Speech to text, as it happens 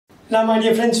Now my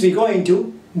dear friends, we go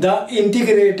into the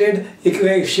integrated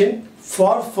equation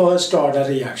for first order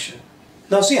reaction.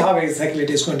 Now see how exactly it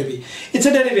is going to be. It's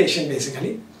a derivation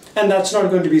basically, and that's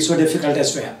not going to be so difficult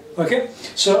as well. Okay,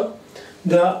 so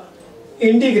the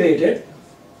integrated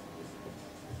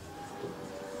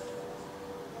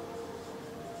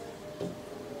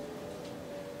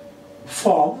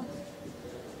form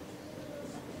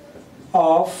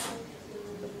of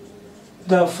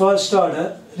the first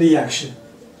order reaction.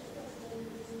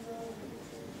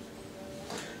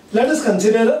 Let us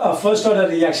consider a first order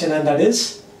reaction, and that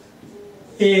is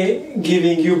A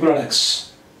giving you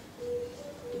products.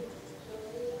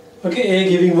 Okay, A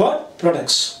giving what?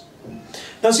 Products.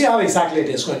 Now see how exactly it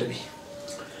is going to be.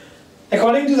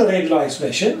 According to the rate law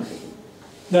expression,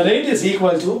 the rate is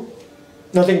equal to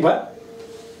nothing but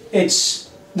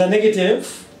it's the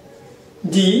negative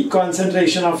d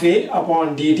concentration of A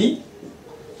upon dt.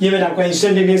 ये मैंने आपको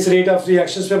instantaneous rate of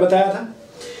reactions पे बताया था,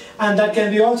 and that can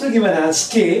be also given as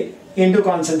K into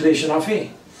concentration of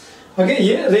A. Okay,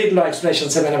 ये rate law expression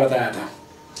से मैंने बताया था.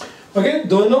 Okay,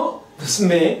 दोनों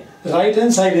में right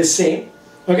hand side is same.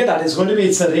 Okay, that is going to be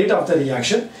it's the rate of the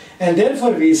reaction, and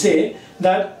therefore we say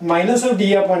that minus of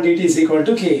d upon dt is equal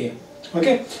to Ka.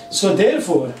 Okay, so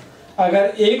therefore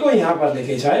अगर A को यहाँ पर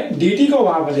लेके जाए, dt को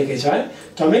वहाँ पर लेके जाए,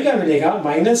 तो हमें क्या मिलेगा?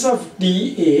 Minus of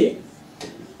dA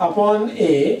upon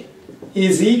A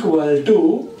is equal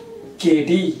to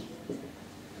KT.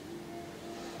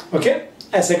 Okay,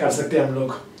 ऐसे कर सकते हैं हम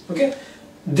लोग. Okay,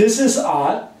 this is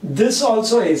R, this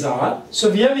also is R, so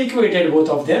we have equated both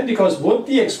of them because both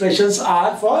the expressions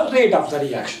are for rate of the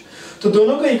reaction. तो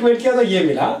दोनों को equate किया तो ये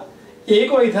मिला, A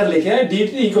को इधर लेके आए,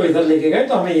 dt को इधर लेके गए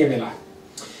तो हमें ये मिला.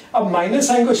 अब माइनस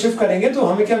साइन को शिफ्ट करेंगे तो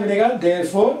हमें क्या मिलेगा?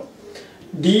 Therefore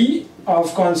d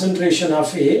of concentration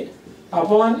of A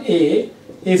upon A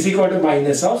is equal to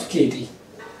minus of KT.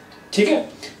 ठीक है,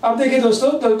 अब देखिए दोस्तों,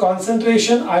 the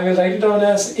concentration I will write it down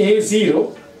as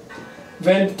A0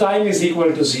 when time is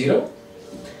equal to 0,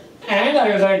 and I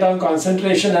will write down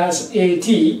concentration as AT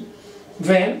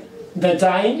when the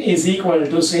time is equal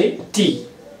to say T.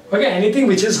 Okay, anything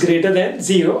which is greater than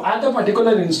 0 at a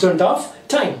particular instant of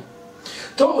time.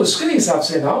 तो उसके हिसाब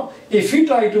से now, if we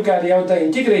try to carry out the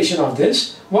integration of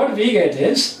this, what we get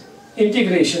is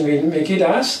integration. We make it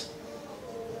as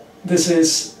this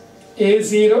is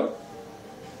A0,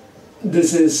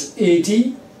 this is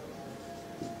AT,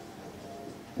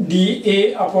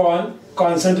 dA upon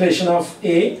concentration of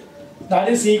A, that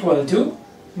is equal to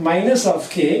minus of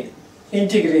K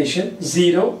integration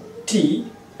 0 T,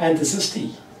 and this is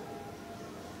T.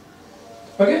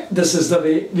 Okay, this is the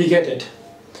way we get it.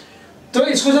 तो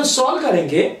इसको जब solve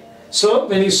करेंगे, so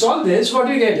when you solve this, what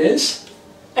we get is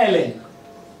ln.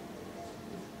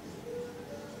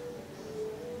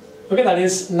 Okay, that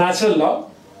is natural log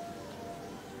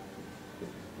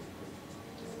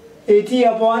AT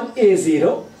upon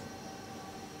A0,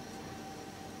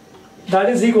 that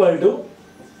is equal to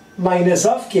minus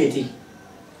of KT.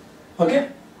 Okay,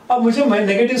 अब मुझे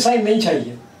negative sign नहीं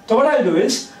चाहिए, तो what I'll do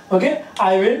is, okay,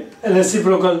 I will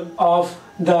reciprocal of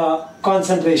the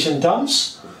concentration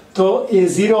terms, तो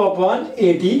A0 upon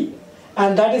AT,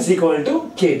 and that is equal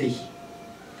to KT.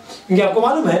 क्योंकि आपको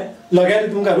मालूम है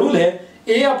लॉगरिथम का रूल है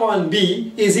A upon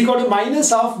B is equal to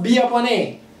minus of B upon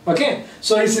A. Okay,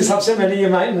 so इस हिसाब से मैंने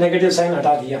ये नेगेटिव साइन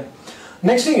हटा दिया.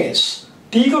 Next thing is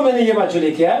T को मैंने ये बाजू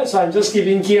लेके आया, so I'm just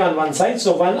keeping K on one side,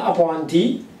 so 1 upon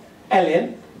T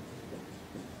ln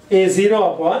A0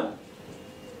 upon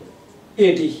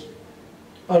AT.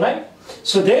 Alright,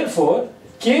 so therefore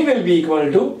K will be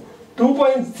equal to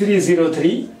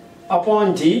 2.303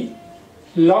 upon T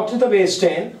log to the base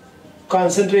 10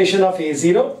 concentration of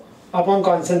A0 upon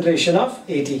concentration of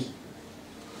AT.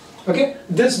 Okay,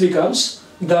 this becomes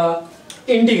the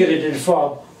integrated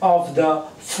form of the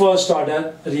first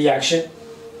order reaction.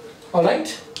 Alright,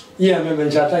 ये हमें मिल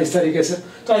जाता है इस तरीके से.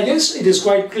 So I guess it is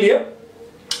quite clear.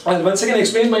 I'll once again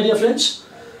explain, my dear friends.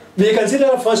 We consider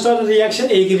a first order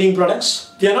reaction A giving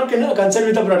products. We are not concerned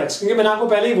with the products क्योंकि मैंने आपको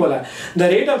पहले ही बोला है, the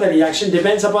rate of the reaction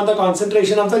depends upon the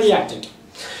concentration of the reactant.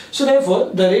 So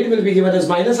therefore the rate will be given as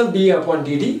minus of d upon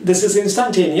dt. This is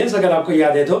instantaneous. अगर आपको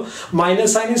याद है तो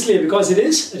minus sign इसलिए because it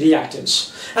is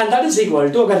reactants, and that is equal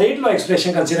to, अगर rate law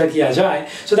expression consider किया जाए,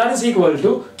 so that is equal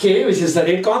to K, which is the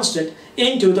rate constant,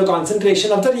 into the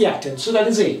concentration of the reactant. So that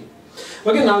is A.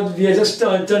 Okay, now we are just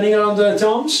turning around the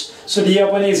terms. So d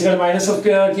upon A is equal to minus of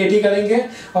KT करेंगे,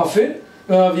 और फिर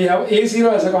we have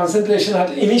A0 as a concentration at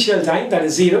initial time, that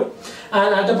is 0,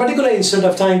 and at a particular instant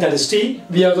of time, that is t,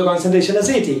 we have the concentration as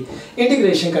AT.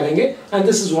 Integration करेंगे, and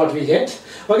this is what we get.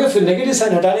 Okay, फिर negative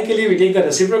sign हटाने के लिए we take the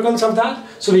reciprocals of that,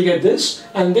 so we get this,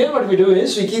 and then what we do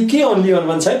is we keep k only on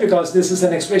one side because this is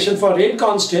an expression for rate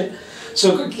constant.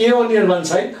 So k only on one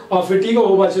side, और फिर t को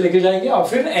वो बाजू लेके जाएंगे, और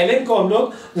फिर ln को हम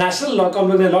लोग नेचुरल लॉग को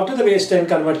हम लोग ने log to the base 10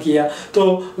 convert किया, तो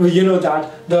you know that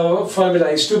the formula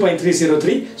is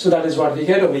 2.303, so that is what we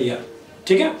get over here.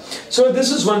 ठीक है? So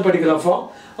this is one particular form.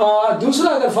 दूसरा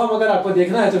अगर फॉर्म अगर आपको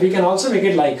देखना है तो we can also make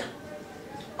it like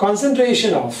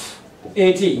concentration of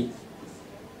AT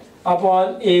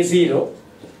upon A0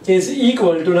 is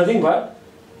equal to nothing but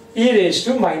e raised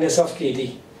to minus of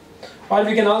kT, or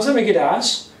we can also make it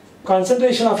as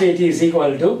concentration of AT is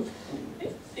equal to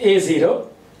A0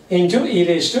 into e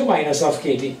raised to minus of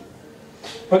kT.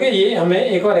 Okay, ये हमें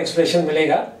एक और expression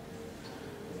मिलेगा,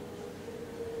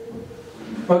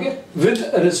 okay, with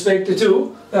respect to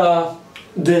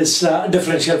this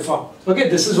differential form. Okay,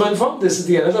 this is one form, this is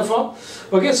the another form.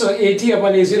 Okay, so AT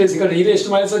upon A0 is equal to e raised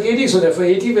to minus of kT, so therefore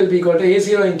AT will be equal to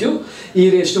A0 into e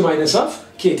raised to minus of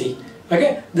kT.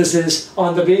 Okay, this is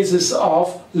on the basis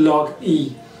of log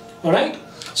E. Alright,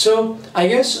 so I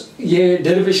guess ये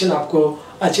derivation आपको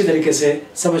अच्छी तरीके से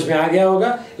समझ में आ गया होगा,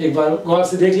 एक बार गौर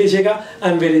से देख लीजिएगा.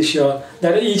 I'm very sure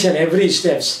that each and every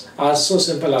steps are so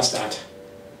simple as that.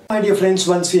 My dear friends,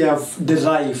 once we have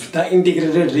derived the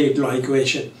integrated rate law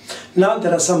equation, now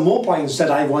there are some more points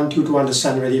that I want you to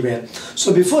understand very well.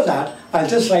 So before that, I'll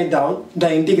just write down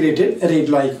the integrated rate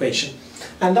law equation,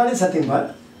 and that is nothing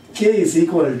but k is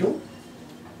equal to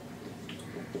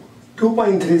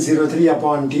 2.303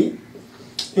 upon t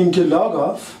into log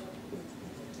of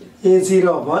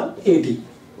a0 upon at.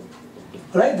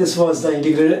 Right? This was the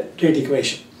integrated rate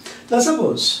equation. Now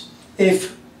suppose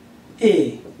if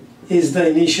a is the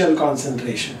initial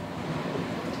concentration.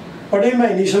 What do you mean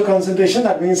by initial concentration?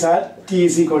 That means that t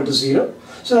is equal to 0.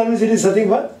 So that means it is nothing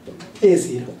but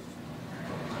A0.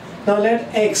 Now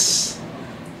let X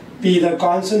be the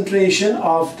concentration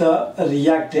of the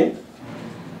reactant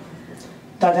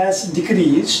that has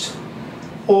decreased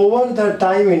over the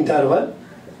time interval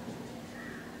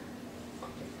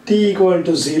t equal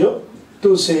to 0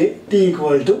 to say t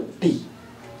equal to t.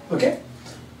 Okay?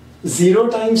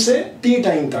 0 time से t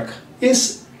time तक इस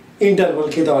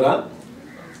interval के दौरान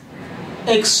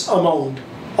x amount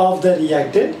of the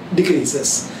reactant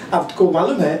decreases. आपको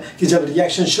मालूम है कि जब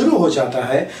रिएक्शन शुरू हो जाता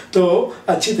है तो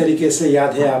अच्छी तरीके से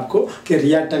याद है आपको कि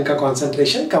रिएक्टेंट का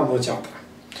कॉन्सेंट्रेशन कम हो जाता है.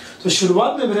 तो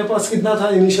शुरुआत में मेरे पास कितना था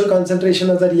initial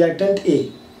concentration of the reactant A,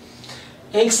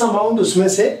 x amount उसमें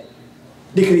से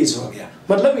डिक्रीज हो गया,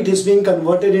 मतलब it is being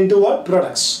converted into what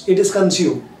products, it is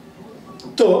consume.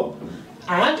 तो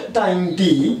at time t,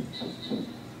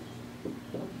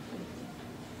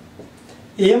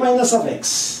 A minus of x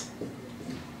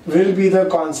will be the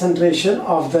concentration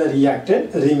of the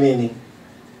reactant remaining.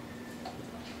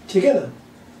 ठीक है ना?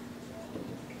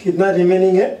 कितना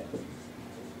रिमेनिंग है?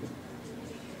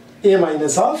 A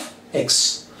minus of x.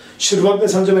 शुरुआत में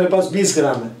समझो मेरे पास 20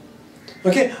 ग्राम है,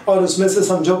 ओके, और उसमें से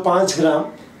समझो 5 ग्राम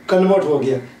कन्वर्ट हो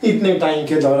गया इतने टाइम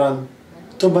के दौरान,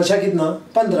 तो बचा कितना?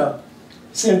 15.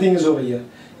 Same thing is over here.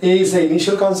 A is the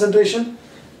initial concentration,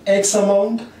 X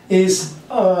amount is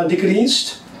decreased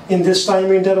in this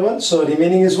time interval, so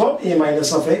remaining is what? A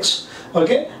minus of X,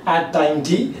 okay, at time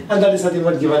t, and that is nothing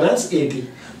but given as AT.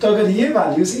 तो अगर ये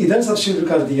values इधर substitute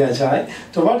कर दिया जाए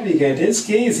तो what we get is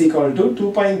K is equal to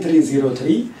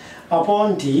 2.303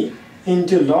 upon t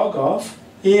into log of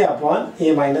A upon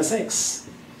A minus X.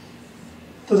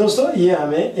 तो दोस्तों ये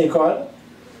हमें एक और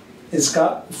इसका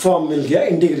फॉर्म मिल गया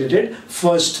इंटीग्रेटेड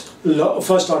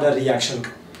फर्स्ट ऑर्डर रिएक्शन का.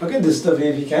 Okay, this is the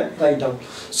way we can write down.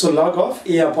 So log of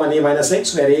A upon A minus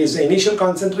X, where A is the initial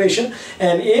concentration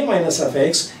and A minus of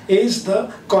X is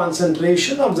the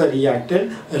concentration of the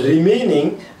reactant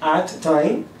remaining at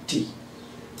time t.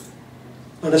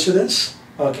 Understood this?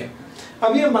 Okay.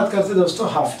 अभी हम बात करते हैं दोस्तों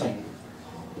half time.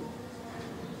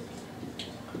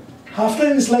 Half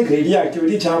time is like radio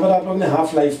activity, जहां पर आप लोग ने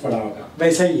हाफ लाइफ पढ़ा होगा,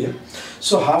 वैसा ही है.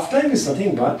 So half time is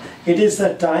nothing but it is the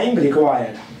time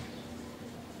required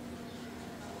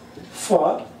for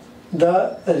the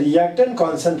reactant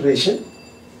concentration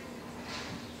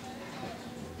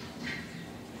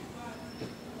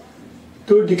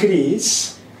to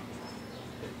decrease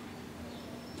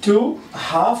to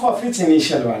half of its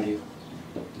initial value.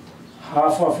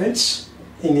 Half of its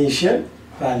initial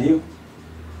value.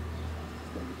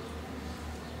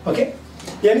 Okay?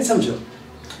 यानी समझो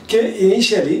कि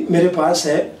initially मेरे पास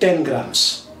है 10 grams,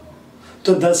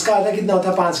 तो 10 का आधा कितना होता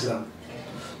है? 5 ग्राम.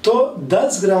 तो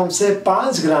 10 ग्राम से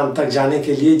 5 ग्राम तक जाने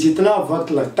के लिए जितना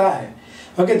वक्त लगता है,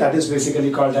 okay, that is basically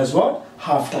called as what?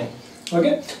 Half time.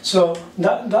 Okay, so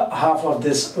the half of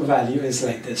this value is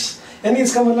like this. यानी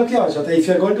इसका मतलब क्या हो जाता है? If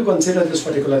you are going to consider this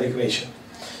particular equation,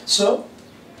 so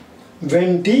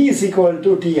when t is equal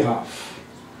to t half,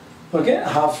 okay,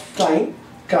 half time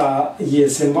का ये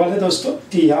symbol है दोस्तों,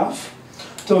 t half.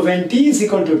 तो when t is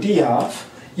equal to t half,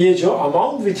 ये जो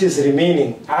amount which is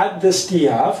remaining at this t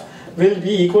half will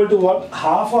be equal to what?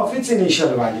 Half of its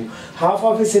initial value. Half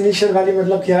of its initial value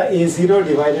मतलब क्या? A0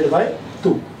 divided by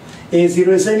 2. A0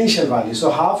 is the initial value. So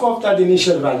half of that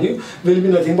initial value will be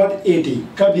nothing but AT.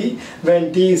 कभी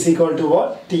when t is equal to what?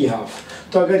 T half.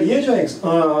 तो अगर ये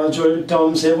जो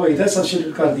terms है वो इधर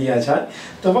substitute कर दिया जाए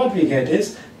तो what we get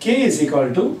is k is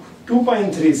equal to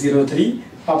 2.303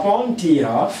 upon t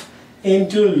half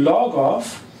into log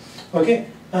of, okay,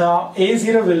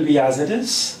 A0 will be as it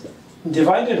is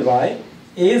divided by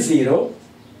A0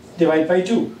 divided by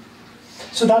 2.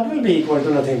 So that will be equal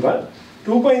to nothing but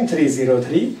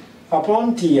 2.303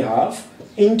 upon t half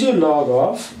into log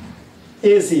of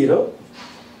A0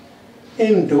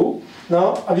 into,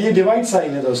 now अब ये divide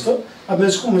sign है दोस्तों, अब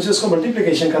मुझे इसको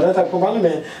multiplication करना था, आपको मालूम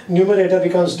है numerator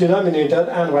becomes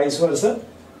denominator and vice versa,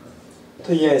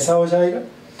 तो ये ऐसा हो जाएगा.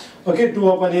 Okay, 2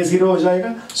 upon A0 हो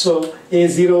जाएगा, so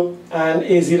A0 and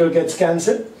A0 gets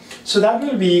cancelled, so that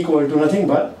will be equal to nothing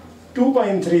but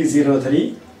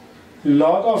 2.303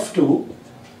 log of 2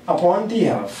 upon t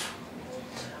half.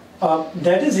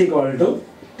 That is equal to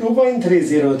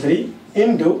 2.303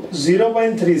 into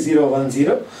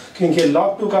 0.3010, क्योंकि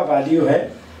log 2 का value है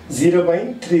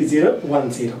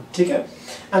 0.3010, ठीक है,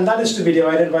 and that is to be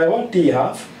divided by what? T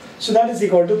half. So that is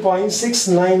equal to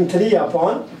 0.693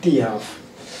 upon T half.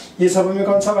 ये सब हमें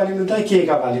कौन सा वैल्यू मिलता है? K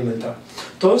का वैल्यू मिलता है.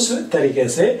 तो उस तरीके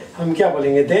से हम क्या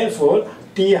बोलेंगे? Therefore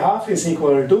T half is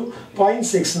equal to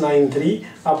 0.693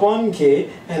 upon K,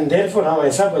 and therefore हम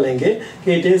ऐसा बोलेंगे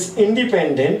कि it is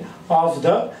independent of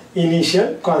the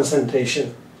initial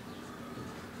concentration.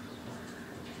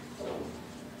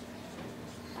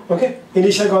 Okay,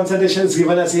 initial concentration is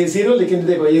given as A0, लेकिन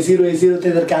देखो A0 तो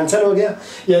इधर कैंसिल हो गया,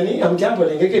 यानी हम क्या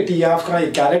बोलेंगे कि T half का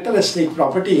एक कैरेक्टरिस्टिक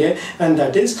प्रॉपर्टी है, एंड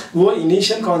दैट इज वो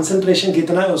इनिशियल कॉन्सेंट्रेशन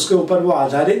कितना है उसके ऊपर वो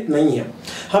आधारित नहीं है.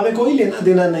 हमें कोई लेना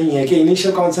देना नहीं है कि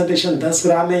इनिशियल कॉन्सेंट्रेशन 10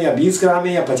 ग्राम है या 20 ग्राम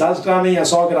है या 50 ग्राम है या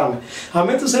 100 ग्राम है.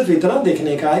 हमें तो सिर्फ इतना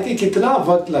देखने का है कि कितना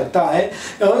वक्त लगता है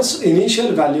उस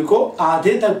इनिशियल वैल्यू को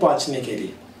आधे तक पहुँचने के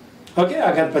लिए. ओके,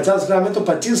 अगर 50 ग्राम है तो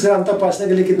 25 ग्राम तक पहुंचने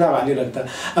के लिए कितना वैल्यू लगता है,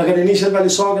 अगर इनिशियल वैल्यू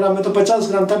 100 ग्राम है तो 50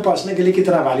 ग्राम तक पहुंचने के लिए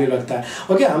कितना वैल्यू लगता है.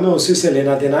 ओके, हमें उसी से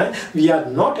लेना देना है. We are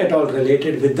not at all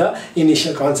related with the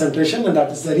initial concentration, and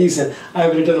that is the reason I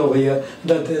have written over here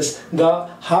that this the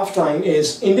half time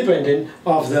is independent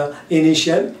of the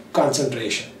initial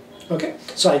concentration. Okay,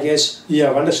 so I guess you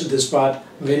have understood this part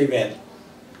very well.